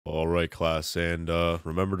All right, class, and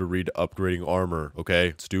remember to read Upgrading Armor, okay?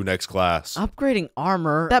 Let's do next class. Upgrading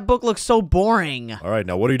armor? That book looks so boring. All right,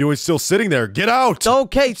 now what are you doing still sitting there? Get out!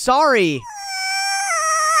 Okay, sorry.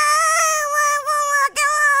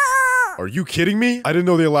 Are you kidding me? I didn't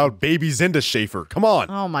know they allowed babies into Schaefer. Come on.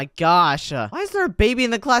 Oh my gosh. Why is there a baby in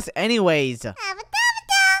the class anyways?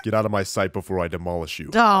 Get out of my sight before I demolish you.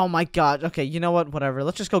 Oh my god. Okay, you know what? Whatever.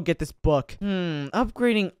 Let's just go get this book.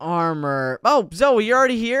 Upgrading armor. Oh, Zoe, you're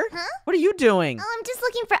already here? Huh? What are you doing? Oh, I'm just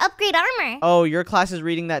looking for upgrade armor. Oh, your class is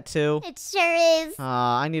reading that too? It sure is.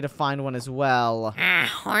 I need to find one as well.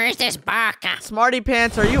 Where's this book? Smarty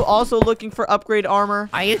Pants, are you also looking for upgrade armor?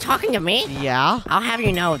 Are you talking to me? Yeah? I'll have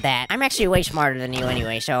you know that I'm actually way smarter than you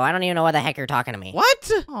anyway, so I don't even know why the heck you're talking to me.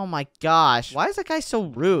 What? Oh my gosh. Why is that guy so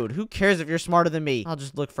rude? Who cares if you're smarter than me? I'll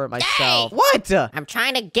just look for it myself. Hey! What? I'm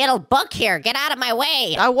trying to get a book here. Get out of my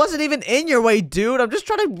way. I wasn't even in your way, dude. I'm just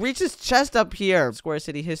trying to reach this chest up here. Square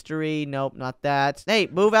City history. Nope, not that. Hey,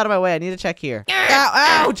 move out of my way. I need to check here.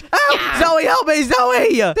 Ow, ouch! Ow! Zoe, help me,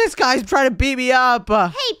 Zoe! This guy's trying to beat me up. Hey,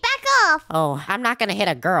 back off. Oh, I'm not gonna hit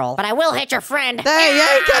a girl, but I will hit your friend.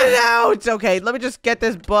 Hey, cut it out! Okay, let me just get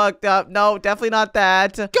this book. No, definitely not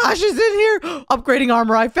that. Gosh, it's in here! Upgrading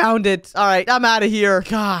armor, I found it. All right, I'm out of here.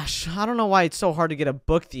 Gosh, I don't know why it's so hard to get a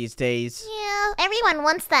book these days. Yeah, everyone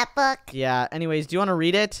wants that book. Yeah, anyways, do you want to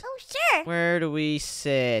read it? Oh, sure. Where do we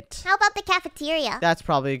sit? How about the cafeteria? That's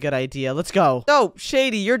probably a good idea. Let's go. Oh,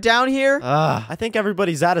 Shady, you're down here? I think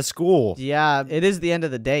everybody's out of school. Yeah, it is the end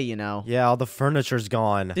of the day, you know. Yeah, all the furniture's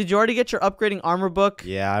gone. Did you already get your upgrading armor book?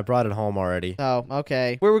 Yeah, I brought it home already. Oh,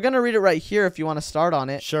 okay. We're gonna read it right here if you want to start on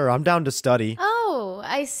it. Sure, I'm down to study. Oh,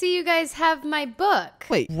 I see you guys have my book.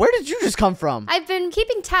 Wait, where did you just come from? I've been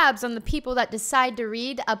keeping tabs on the people that decide to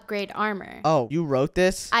read Upgrade Armor. Oh, you wrote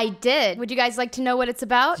this? I did. Would you guys like to know what it's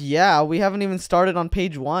about? Yeah, we haven't even started on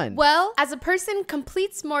page 1. Well, as a person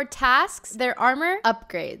completes more tasks, their armor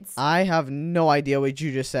upgrades. I have no idea what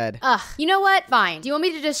you just said. Ugh, you know what? Fine. Do you want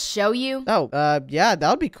me to just show you? Oh, yeah, that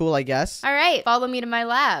would be cool, I guess. All right, follow me to my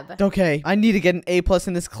lab. Okay, I need to get an A+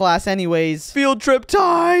 in this class anyways. Field trip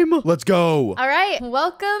time! Let's go. All right,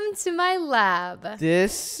 welcome to my lab.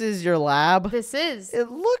 This is your lab? This is. It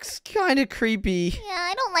looks kind of creepy. Yeah,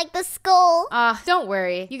 I don't like the skull. Don't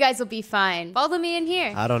worry. You guys will be fine. Follow me in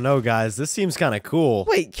here. I don't know, guys. This seems kind of cool.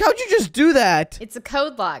 Wait, how'd you just do that? It's a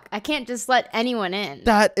code lock. I can't just let anyone in.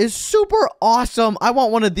 That is super awesome. I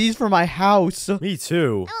want one of these for my house. Me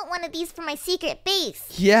too. I want one of these for my secret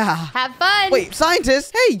base. Yeah. Have fun. Wait,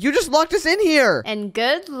 scientist, hey, you just locked us in here. And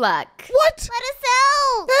good luck. What? Let us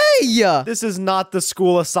out. Hey! This is not the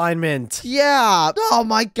school assignment. Yeah. Oh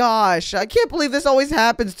my gosh. I can't believe this always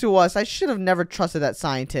happens to us. I should have never trusted that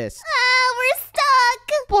scientist. We're stuck.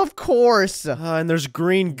 Well, of course. And there's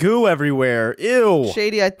green goo everywhere. Ew.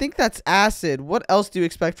 Shady, I think that's acid. What else do you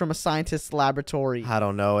expect from a scientist's laboratory? I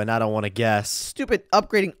don't know, and I don't want to guess. Stupid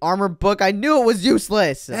upgrading armor book. I knew it was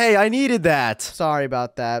useless. Hey, I needed that. Sorry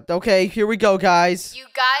about that. Okay, here we go, guys. You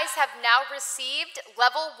guys have now received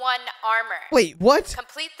level 1 armor. Wait, what?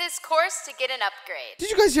 Complete this course to get an upgrade. Did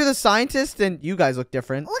you guys hear the scientist? And you guys look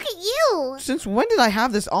different. Look at you. Since when did I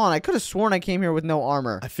have this on? I could have sworn I came here with no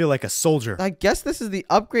armor. I feel like a soldier. I guess this is the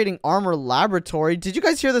upgrading armor laboratory. Did you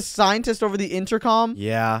guys hear the scientist over the intercom?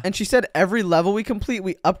 Yeah. And she said every level we complete,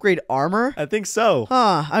 we upgrade armor? I think so.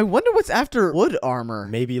 Huh, I wonder what's after wood armor.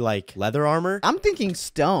 Maybe like leather armor? I'm thinking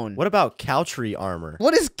stone. What about country armor?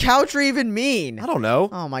 What does country even mean? I don't know.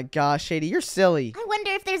 Oh my gosh, Shady, you're silly. I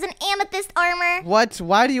wonder if there's an amethyst armor. What?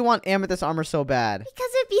 Why do you want amethyst armor so bad? Because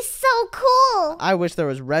it'd be so cool. I wish there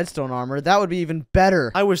was redstone armor. That would be even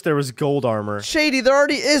better. I wish there was gold armor. Shady, there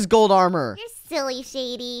already is gold armor. You're silly,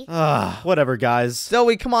 Shady. Whatever, guys.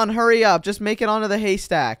 Zoe, come on, hurry up. Just make it onto the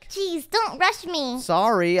haystack. Jeez, don't rush me.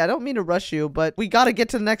 Sorry, I don't mean to rush you, but we gotta get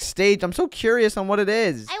to the next stage. I'm so curious on what it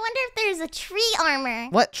is. I wonder if there's a tree armor.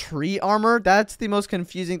 What, tree armor? That's the most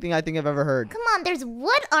confusing thing I think I've ever heard. Come on, there's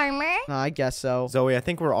wood armor. I guess so. Zoe, I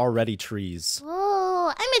think we're already trees.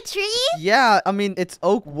 Oh, I'm a tree? Yeah, I mean, it's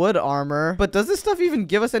oak wood armor, but does this stuff even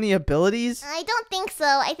give us any abilities? I don't think so.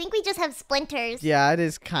 I think we just have splinters. Yeah, it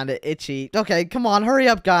is kind of itchy. Okay, come on, hurry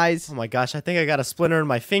up, guys. Oh my gosh, I think I got a splinter in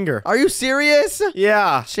my finger. Are you serious?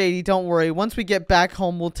 Yeah. Shady, don't worry. Once we get back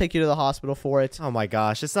home, we'll take you to the hospital for it. Oh my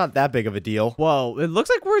gosh, it's not that big of a deal. Whoa, it looks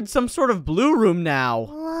like we're in some sort of blue room now.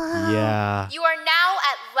 Whoa. Yeah. You are now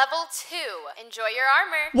at Level 2. Enjoy your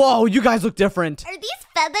armor. Whoa, you guys look different. Are these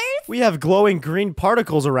feathers? We have glowing green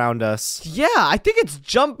particles around us. Yeah, I think it's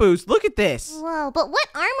jump boost. Look at this. Whoa, but what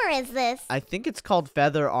armor is this? I think it's called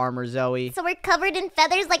feather armor, Zoe. So we're covered in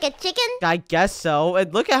feathers like a chicken? I guess so.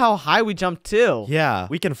 And look at how high we jumped too. Yeah,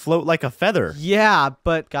 we can float like a feather. Yeah,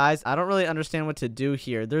 but guys, I don't really understand what to do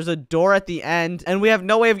here. There's a door at the end, and we have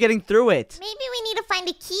no way of getting through it. Maybe we need to find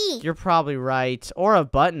a key. You're probably right. Or a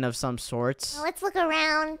button of some sorts. Well, let's look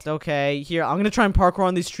around. Okay, here, I'm gonna try and parkour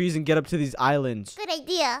on these trees and get up to these islands. Good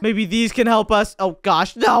idea. Maybe these can help us. Oh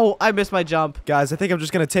gosh, no, I missed my jump. Guys, I think I'm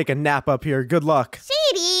just gonna take a nap up here. Good luck.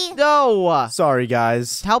 Shady. No, Sorry,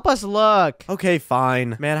 guys. help us look. Okay,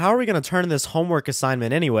 fine. Man, how are we gonna turn in this homework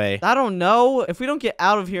assignment anyway? I don't know. If we don't get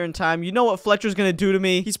out of here in time, you know what Fletcher's gonna do to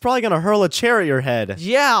me? He's probably gonna hurl a chair at your head.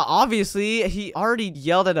 Yeah, obviously. He already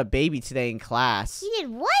yelled at a baby today in class. He did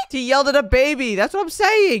what? He yelled at a baby. That's what I'm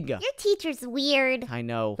saying. Your teacher's weird. I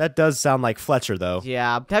know. That does sound like Fletcher, though.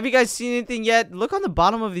 Yeah. Have you guys seen anything yet? Look on the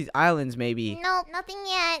bottom of these islands, maybe. Nope, nothing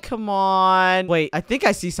yet. Come on. Wait, I think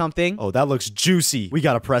I see something. Oh, that looks juicy. We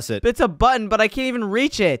gotta press it. It's a button, but I can't even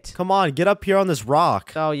reach it. Come on, get up here on this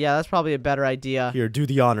rock. Oh, yeah, that's probably a better idea. Here, do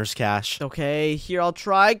the honors, Cash. Okay, here, I'll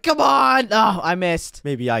try. Come on. Oh, I missed.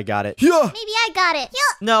 Maybe I got it. Yeah. Maybe I got it.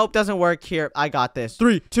 Yeah. Nope, doesn't work. Here, I got this.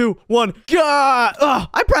 3, 2, 1. God! Oh,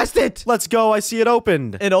 I pressed it. Let's go. I see it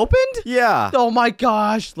opened. It opened? Yeah. Oh my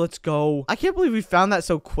gosh, let's go. I can't believe we found that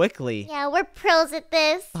so quickly. Yeah, we're pros at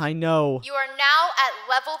this. I know. You are now at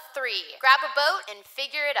level 3. Grab a boat and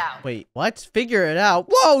figure it out. Wait, what? Figure it out.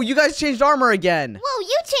 Whoa, you guys changed armor again. Whoa,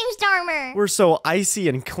 you changed armor. We're so icy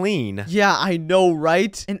and clean. Yeah, I know,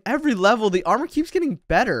 right? In every level, the armor keeps getting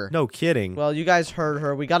better. No kidding. Well, you guys heard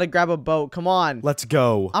her. We gotta grab a boat. Come on. Let's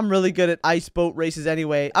go. I'm really good at ice boat races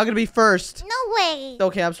anyway. I'm gonna be first. No way.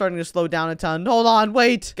 Okay, I'm starting to slow down a ton. Hold on,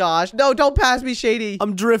 wait. Gosh, no, don't pass me, Shady.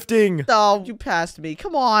 I'm drifting. Oh, you passed me.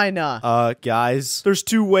 Come on. Guys, there's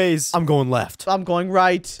two ways. I'm going left. I'm going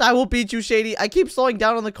right. I will beat you, Shady. I keep slowing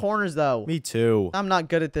down on the corners, though. Me too. I'm not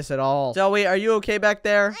good at this at all. Zoe, are you okay back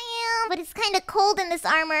there? I am, but it's kind of cold in this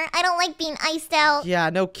armor. I don't like being iced out. Yeah,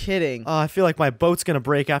 no kidding. I feel like my boat's gonna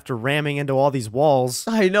break after ramming into all these walls.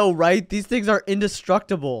 I know, right? These things are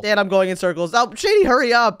indestructible. And I'm going in circles. Oh, Shady,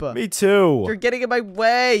 hurry up. Me too. You're getting in my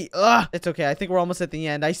way. Ugh. It's okay. I think we're almost at the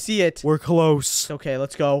end. I see it. We're close. Okay,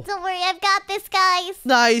 let's go. Don't worry, I've got this, guys.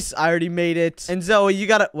 Nice. I already made it. And Zoe, you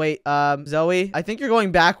gotta... Wait, Zoe, I think you're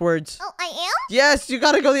going backwards. Oh, I am? Yes, you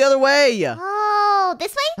gotta go the other way. Oh,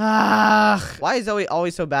 this way? Ah, why is Zoe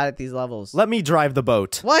always so bad at these levels? Let me drive the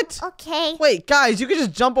boat. What? Okay. Wait, guys, you can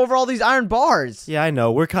just jump over all these iron bars. Yeah, I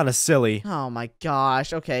know. We're kind of silly. Oh my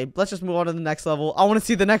gosh. Okay, let's just move on to the next level. I want to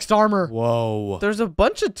see the next armor. Whoa. There's a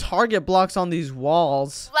bunch of target blocks on these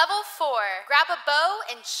walls. Level 4. Grab a bow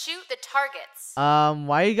and shoot the targets.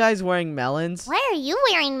 Why are you guys wearing melons? Why are you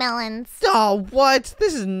wearing melons? Oh, what?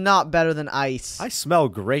 This is not better than ice. I smell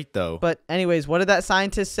great, though. But anyways, what did that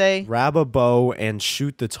scientist say? Grab a bow and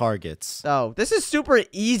shoot the targets. Oh, this is super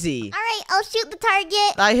easy. All right, I'll shoot the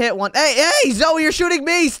target. I hit one. Hey, Zoe, you're shooting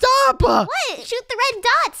me. Stop. What? Shoot the red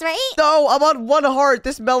dots, right? No, I'm on 1 heart.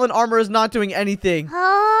 This melon armor is not doing anything.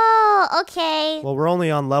 Oh, okay. Well, we're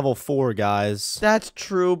only on level 4, guys. That's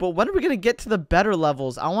true, but when are we going to get to the better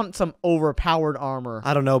levels? I want some overpowered armor.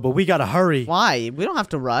 I don't know, but we gotta hurry. Why? We don't have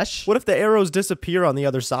to rush. What if the arrows disappear on the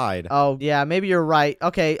other side? Oh, yeah, maybe you're right.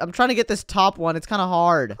 Okay, I'm trying to get this top one. It's kind of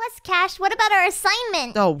hard. Plus, Cash, what about our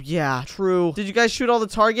assignment? Oh, yeah, true. Did you guys shoot all the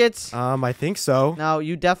targets? I think so. No,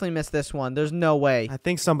 you definitely missed this one. There's no way. I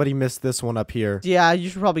think somebody missed this one up here. Yeah, you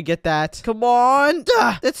should probably get that. Come on.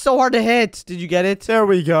 It's so hard to hit. Did you get it? There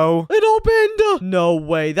we go. It opened. No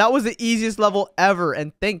way. That was the easiest level ever.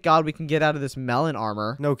 And thank God we can get out of this melon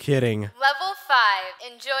armor. No kidding. Level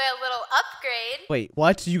 5. Enjoy a little upgrade. Wait,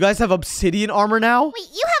 what? You guys have obsidian armor now? Wait,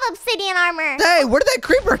 you have obsidian armor. Hey, where did that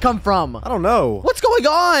creeper come from? I don't know. What's going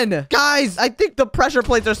on? Guys, I think the pressure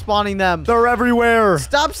plates are spawning them. They're everywhere.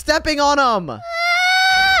 Stop stepping on them.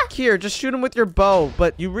 Here, just shoot them with your bow.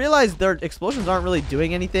 But you realize their explosions aren't really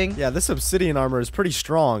doing anything? Yeah, this obsidian armor is pretty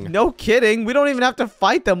strong. No kidding. We don't even have to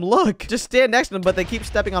fight them. Look, just stand next to them, but they keep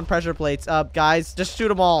stepping on pressure plates. Guys, just shoot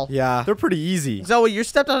them all. Yeah, they're pretty easy. Zoe, you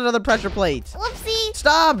stepped on another pressure plate. Whoopsie.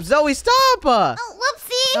 Stop, Zoe, stop. Oh,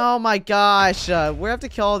 whoopsie. Oh my gosh. We have to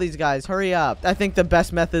kill all these guys. Hurry up. I think the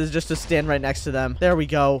best method is just to stand right next to them. There we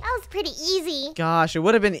go. That was pretty easy. Gosh, it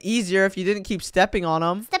would have been easier if you didn't keep stepping on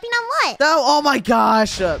them. Stepping on what? Oh my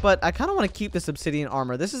gosh. But I kind of want to keep this obsidian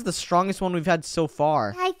armor. This is the strongest one we've had so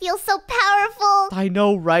far. I feel so powerful. I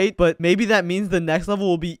know, right? But maybe that means the next level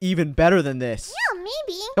will be even better than this. Yeah,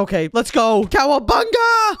 maybe. Okay, let's go.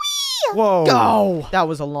 Cowabunga! Whee! Whoa. Go! That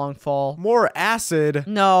was a long fall. More acid.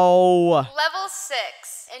 No. Level 6.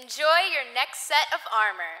 Enjoy your next set of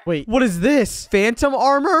armor. Wait, what is this? Phantom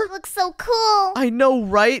armor? Looks so cool. I know,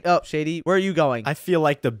 right? Oh, Shady, where are you going? I feel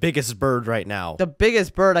like the biggest bird right now. The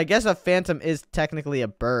biggest bird. I guess a phantom is technically a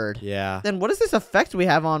bird. Yeah. Then what is this effect we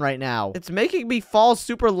have on right now? It's making me fall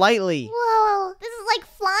super lightly. Whoa, this is like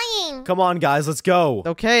flying. Come on, guys, let's go.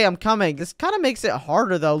 Okay, I'm coming. This kind of makes it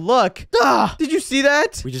harder, though. Look. Ah, did you see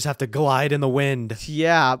that? We just have to glide in the wind.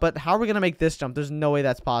 Yeah, but how are we going to make this jump? There's no way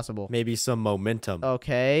that's possible. Maybe some momentum.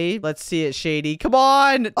 Okay, let's see it, Shady. Come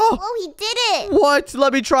on. Oh, Oh, he did it. what?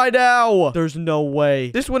 Let me try now. There's no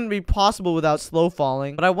way. This wouldn't be possible without slow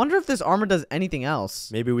falling. But I wonder if this armor does anything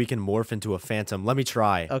else. Maybe we can morph into a phantom. Let me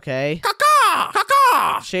try. Okay. Caca!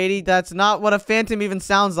 Caca! Shady, that's not what a phantom even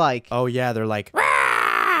sounds like. Oh, yeah, they're like...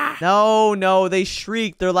 No, they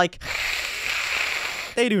shriek. They're like...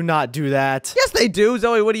 They do not do that. Yes, they do.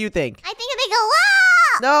 Zoe, what do you think? I think they go, ah!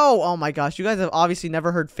 No. Oh my gosh, you guys have obviously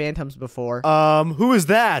never heard phantoms before. Who is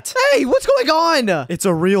that? Hey, what's going on? It's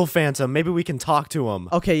a real phantom. Maybe we can talk to him.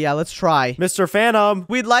 Okay, yeah, let's try. Mr. Phantom.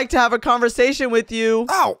 We'd like to have a conversation with you.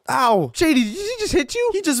 Ow, ow. Shady, did he just hit you?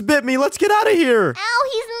 He just bit me. Let's get out of here. Ow,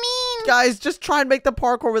 he's mean. Guys, just try and make the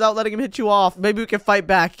parkour without letting him hit you off. Maybe we can fight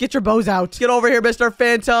back. Get your bows out. Get over here, Mr.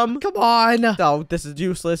 Phantom. Come on. Oh, this is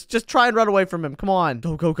useless. Just try and run away from him. Come on.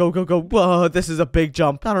 Go, go, go, go, go. Whoa, this is a big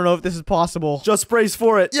jump. I don't know if this is possible. Just brace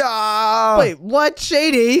for it. Yeah. Wait, what?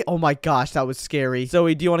 Shady? Oh my gosh, that was scary.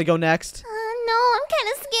 Zoe, do you want to go next? No, I'm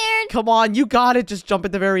kind of scared. Come on, you got it. Just jump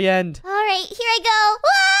at the very end. All right, here I go. Ah!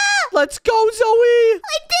 Let's go, Zoe.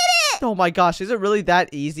 I did it. Oh my gosh, is it really that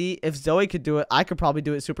easy? If Zoe could do it, I could probably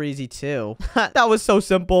do it super easy too. That was so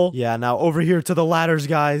simple. Yeah, now over here to the ladders,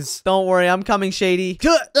 guys. Don't worry, I'm coming, Shady.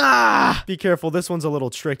 Ah! Be careful. This one's a little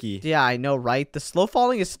tricky. Yeah, I know, right? The slow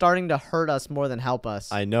falling is starting to hurt us more than help us.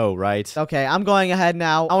 I know, right? Okay, I'm going ahead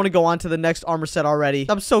now. I want to go on to the next armor set already.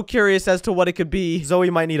 I'm so curious as to what it could be. Zoe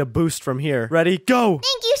might need a boost from here. Ready? Go.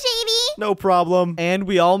 Thank you, Shady. No problem. And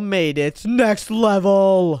we all made it. Next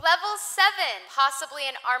level. Level 7. Possibly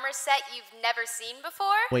an armor set you've never seen before?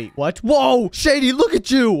 Wait, what? Whoa! Shady, look at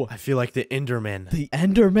you! I feel like the Enderman. The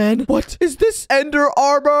Enderman? What is this Ender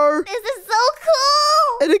armor? This is so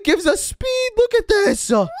cool. And it gives us speed. Look at this.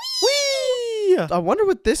 Whee! I wonder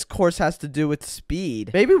what this course has to do with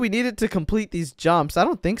speed. Maybe we need it to complete these jumps. I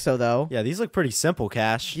don't think so, though. Yeah, these look pretty simple,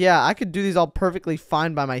 Cash. Yeah, I could do these all perfectly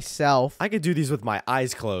fine by myself. I could do these with my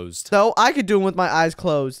eyes closed. So I could do them with my eyes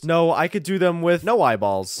closed. No, I could do them with no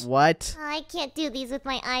eyeballs. What? I can't do these with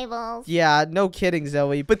my eyeballs. Yeah, no kidding,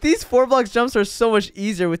 Zoe. But these 4-block jumps are so much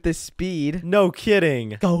easier with this speed. No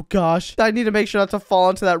kidding. Oh gosh, I need to make sure not to fall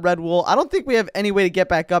into that red wool. I don't think we have any way to get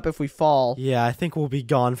back up if we fall. Yeah, I think we'll be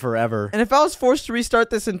gone forever. And if I was forced to restart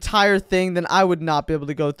this entire thing, then I would not be able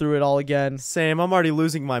to go through it all again. Same, I'm already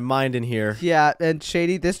losing my mind in here. Yeah, and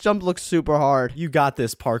Shady, this jump looks super hard. You got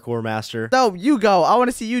this, parkour master. No, you go. I want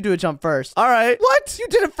to see you do a jump first. All right. What? You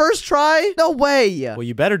did it first try? No way. Well,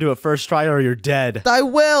 you better do it first try or you're dead. I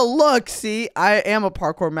will. Look, see, I am a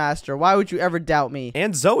parkour master. Why would you ever doubt me?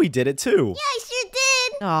 And Zoe did it too. Yeah, I sure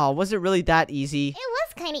did. Oh, was it really that easy? It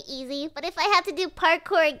was kind of easy, but if I have to do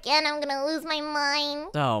parkour again, I'm gonna lose my mind.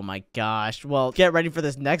 Oh my gosh. Well, get ready for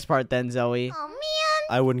this next part then, Zoe. Oh man.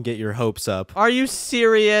 I wouldn't get your hopes up. Are you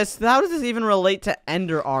serious? How does this even relate to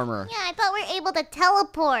Ender armor? Yeah, I thought we were able to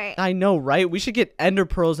teleport. I know, right? We should get Ender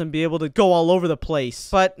pearls and be able to go all over the place.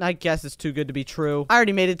 But I guess it's too good to be true. I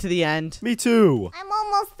already made it to the end. Me too. I'm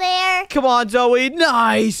almost there. Come on, Zoe.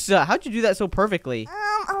 Nice. How'd you do that so perfectly?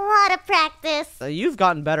 A lot of practice. You've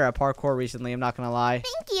gotten better at parkour recently, I'm not gonna lie.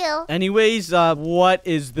 Thank you. Anyways, what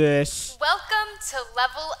is this? Welcome to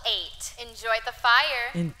level 8. Enjoy the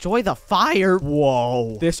fire. Enjoy the fire?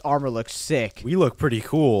 Whoa. This armor looks sick. We look pretty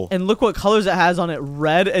cool. And look what colors it has on it.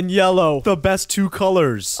 Red and yellow. The best 2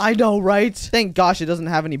 colors. I know, right? Thank gosh it doesn't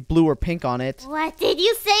have any blue or pink on it. What did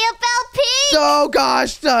you say about pink? Oh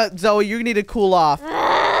gosh, Zoe, you need to cool off.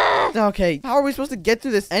 Okay, how are we supposed to get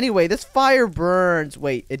through this anyway? This fire burns.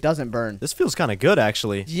 Wait, it doesn't burn. This feels kind of good,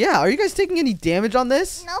 actually. Yeah, are you guys taking any damage on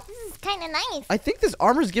this? Nope, this is kind of nice. I think this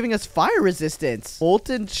armor is giving us fire resistance.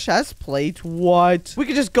 Molten chest plate? What? We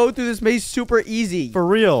could just go through this maze super easy. For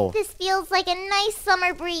real. This feels like a nice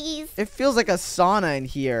summer breeze. It feels like a sauna in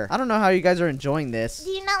here. I don't know how you guys are enjoying this. Do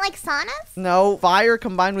you not like saunas? No, fire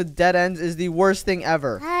combined with dead ends is the worst thing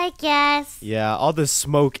ever. I guess. Yeah, all this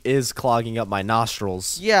smoke is clogging up my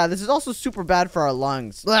nostrils. Yeah, this this is also super bad for our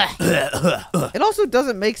lungs. It also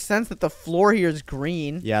doesn't make sense that the floor here is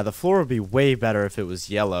green. Yeah, the floor would be way better if it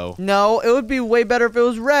was yellow. No, it would be way better if it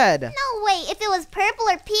was red. No way. If it was purple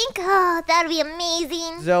or pink, oh, that would be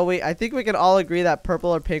amazing. Zoe, I think we can all agree that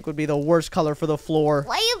purple or pink would be the worst color for the floor.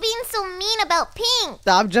 Why are you being so mean about pink?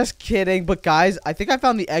 I'm just kidding, but guys, I think I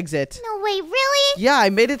found the exit. No way, really? Yeah,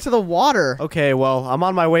 I made it to the water. Okay, well, I'm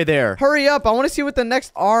on my way there. Hurry up, I want to see what the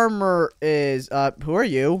next armor is. Who are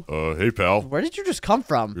you? Hey, pal. Where did you just come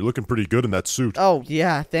from? You're looking pretty good in that suit. Oh,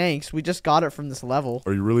 yeah, thanks. We just got it from this level.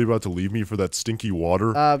 Are you really about to leave me for that stinky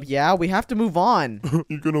water? Yeah, we have to move on.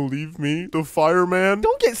 You gonna leave me? The fireman?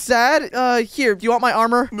 Don't get sad. Here, do you want my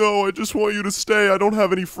armor? No, I just want you to stay. I don't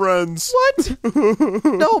have any friends. What?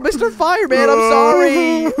 No, Mr. Fireman, I'm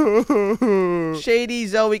sorry. Shady,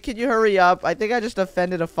 Zoe, can you hurry up? I think I just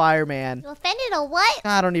offended a fireman. You offended a what?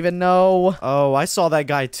 I don't even know. Oh, I saw that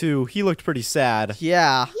guy too. He looked pretty sad.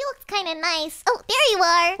 Yeah. He looks kind of nice. Oh, there you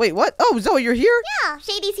are. Wait, what? Oh, Zoe, you're here? Yeah,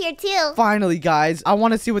 Shady's here too. Finally, guys. I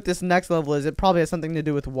want to see what this next level is. It probably has something to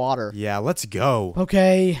do with water. Yeah, let's go.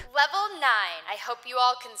 Okay. Level 9. I hope you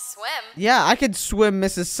all can swim. Yeah, I could swim,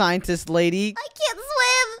 Mrs. Scientist Lady. I can't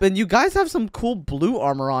swim. But you guys have some cool blue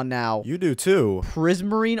armor on now. You do too.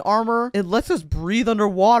 Prismarine armor? It lets us breathe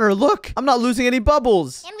underwater. Look, I'm not losing any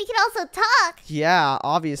bubbles. And we can also talk. Yeah,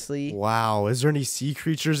 obviously. Wow, is there any sea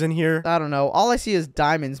creatures in here? I don't know. All I see is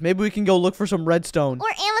diamonds. Maybe we can go look for some redstone. Or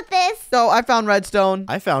amethyst. So I found redstone.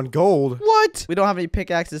 I found gold. What? We don't have any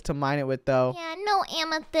pickaxes to mine it with, though. Yeah, no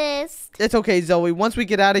amethyst. It's okay, Zoe. Once we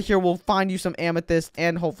get out of here, we'll find you some amethyst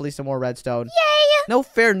and hopefully some more redstone. Yay! No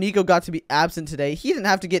fair Nico got to be absent today. He didn't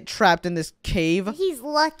have to get trapped in this cave. He's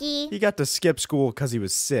lucky. He got to skip school because he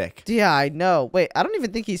was sick. Yeah, I know. Wait, I don't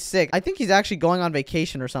even think he's sick. I think he's actually going on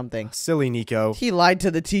vacation or something. Silly Nico. He lied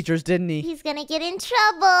to the teachers, didn't he? He's gonna get in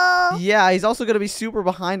trouble. Yeah, he's also going to be super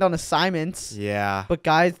behind on assignments. Yeah. But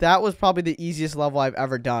guys, that was probably the easiest level I've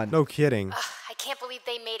ever done. No kidding. I can't believe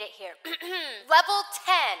they made it here. Level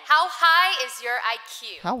 10. How high is your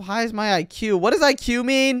IQ? How high is my IQ? What does IQ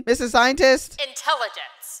mean, Mrs. Scientist?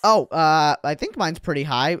 Intelligence. Oh, I think mine's pretty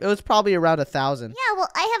high. It was probably around 1,000. Yeah, well,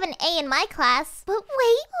 I have an A in my class. But wait,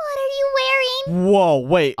 what are you wearing? Whoa,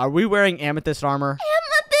 wait. Are we wearing amethyst armor?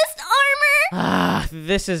 Amethyst armor? Ah,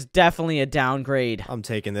 this is definitely a downgrade. I'm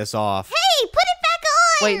taking this off. Hey, put it back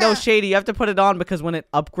on. Wait, no, Shady, you have to put it on because when it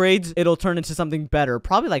upgrades, it'll turn into something better.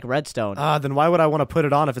 Probably like redstone. Then why would I want to put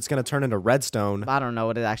it on if it's going to turn into redstone? I don't know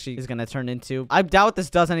what it actually is going to turn into. I doubt this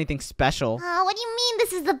does anything special. What do you mean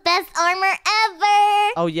this is the best armor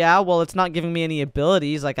ever? Oh, yeah? Well, it's not giving me any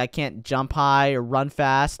abilities. Like, I can't jump high or run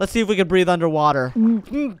fast. Let's see if we can breathe underwater.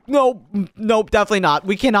 Nope, definitely not.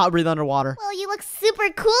 We cannot breathe underwater. Well, you look super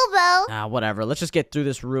cool, though. Whatever. Let's just get through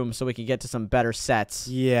this room so we can get to some better sets.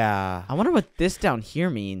 Yeah. I wonder what this down here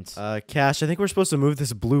means. Cash, I think we're supposed to move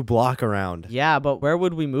this blue block around. Yeah, but where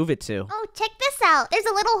would we move it to? Oh, check this out. There's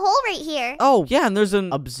a little hole right here. Oh, yeah, and there's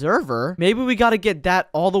an observer. Maybe we gotta get that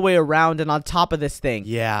all the way around and on top of this thing.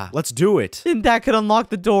 Yeah, let's do it. And that could unlock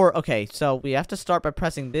the door. Okay, so we have to start by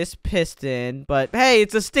pressing this piston, but hey,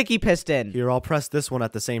 it's a sticky piston. Here, I'll press this one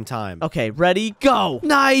at the same time. Okay, ready, go.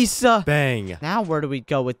 Nice. Bang. Now where do we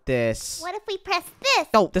go with this? What if we press this?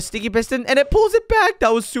 Oh, the sticky piston, and it pulls it back.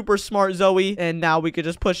 That was super smart, Zoe. And now we could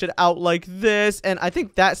just push it out like this, and I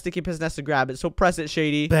think that sticky piston has to grab it, so press it,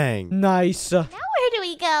 Shady. Bang. Nice. Now where do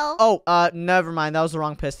we go? Oh, never mind. That was the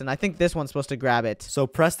wrong piston. I think this one's supposed to grab it. So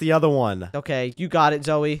press the other one. Okay, you got it,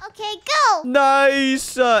 Zoe. Okay, go.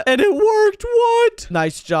 Nice. And it worked. What?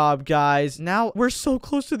 Nice job, guys. Now we're so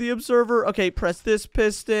close to the observer. Okay, press this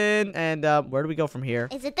piston. And where do we go from here?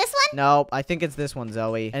 Is it this one? Nope, I think it's this one,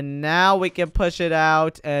 Zoe. And now we can push it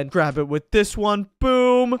out and grab it with this one.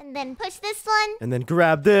 Boom. And then push this one. And then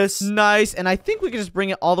grab this. Nice. And I think we can just bring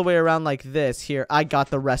it all the way around like this. Here, I got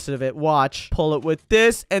the rest of it. Watch. Pull it with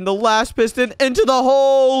this and the last piston into the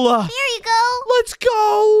hole. There you go. Let's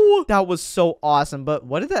go. That was so awesome. But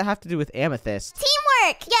what did that have to do with amethyst?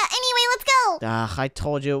 Teamwork. Yeah, anyway, let's go. I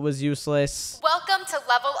told you it was useless. Welcome to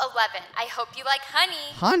level 11. I hope you like honey.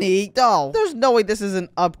 Honey? Oh, there's no way this is an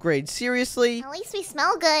upgrade. Seriously? At least we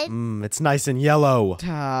smell good. It's nice and yellow.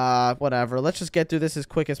 Whatever. Let's just get through this as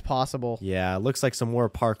quick as possible. Yeah, looks like some more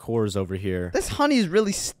parkours over here. This honey's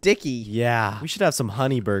really sticky. Yeah, we should have some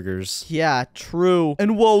honey burgers. Yeah, true.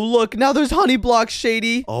 And whoa, look, now there's honey blocks,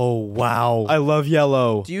 Shady. Oh, wow. I love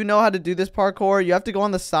yellow. Do you know how to do this parkour? You have to go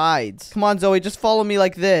on the sides. Come on, Zoe, just follow me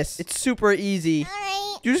like this. It's super easy. All right.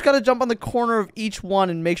 You just gotta jump on the corner of each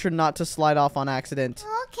one and make sure not to slide off on accident.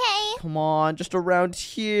 Okay. Come on, just around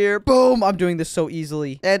here. Boom, I'm doing this so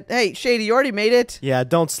easily. And hey, Shady, you already made it? Yeah,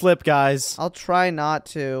 don't slip, guys. I'll try not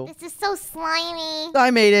to. This is so slimy. I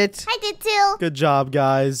made it. I did too. Good job,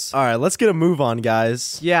 guys. All right, let's get a move on,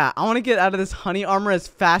 guys. Yeah, I want to get out of this honey armor as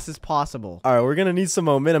fast as possible. All right, we're gonna need some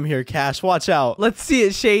momentum here, Cash. Watch out. Let's see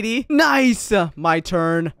it, Shady. Nice. My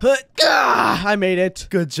turn. I made it.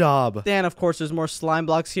 Good job. Dan, of course, there's more slime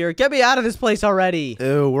blocks here. Get me out of this place already.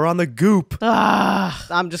 Ew, we're on the goop.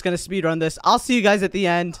 I'm just gonna speedrun this. I'll see you guys at the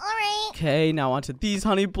end. All right. Okay, now onto these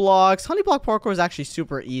honey blocks. Honey block parkour is actually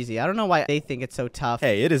super easy. I don't know why they think it's so tough.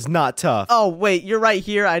 Hey, it is not tough. Oh, wait, you're right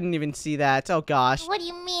here. I didn't even see that. Oh, gosh. What do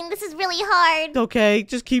you mean? This is really hard. Okay,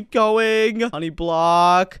 just keep going. Honey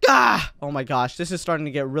block. Oh my gosh, this is starting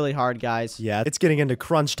to get really hard, guys. Yeah, it's getting into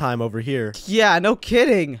crunch time over here. Yeah, no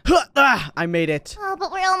kidding. I made it. Oh,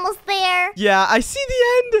 but we're almost there. Yeah, I see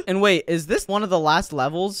the end. And wait, is this one of the last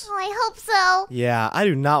levels? Oh, I hope so. Yeah, I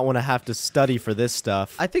do not want to have to study for this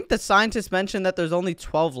stuff. I think the scientists mentioned that there's only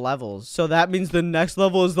 12 levels. So that means the next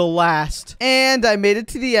level is the last. And I made it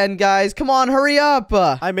to the end, guys. Come on, hurry up.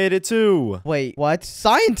 I made it too. Wait, what?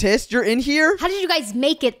 Scientist, you're in here? How did you guys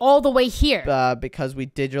make it all the way here? Because we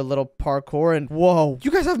did your little parkour and whoa,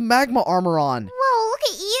 you guys have magma armor on. Whoa, look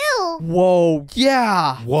at you. Whoa,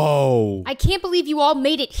 yeah. Whoa. I can't believe you all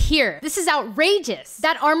made it here. This is outrageous.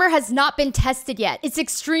 That armor has not been tested yet. It's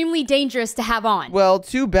extremely dangerous to have on. Well,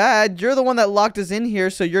 too bad. You're the one that locked us in here,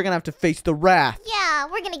 so you're gonna have to face the wrath. Yeah,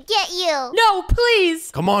 we're gonna get you. No,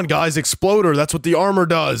 please. Come on, guys, explode her. That's what the armor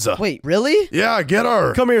does. Wait, really? Yeah, get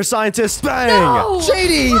her. Come here, scientist. Bang. No.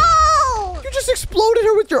 Shady! Oh! You just exploded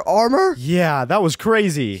her with your armor? Yeah, that was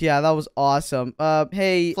crazy. Yeah, that was awesome.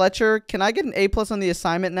 Hey, Fletcher, can I get an A+ on the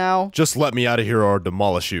assignment now? Just let me out of here or I'll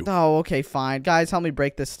demolish you. Oh, okay, fine. Guys, help me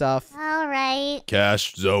break this stuff. All right.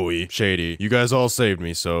 Cash, Zoe, Shady, you guys all saved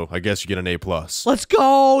me, so I guess you get an A+. Let's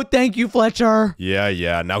go! Thank you, Fletcher.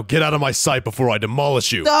 Yeah. Now get out of my sight before I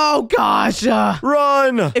demolish you. Oh, gosh.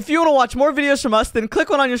 Run. If you want to watch more videos from us, then click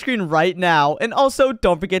one on your screen right now. And also,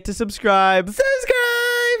 don't forget to subscribe.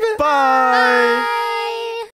 Subscribe! Bye. Bye.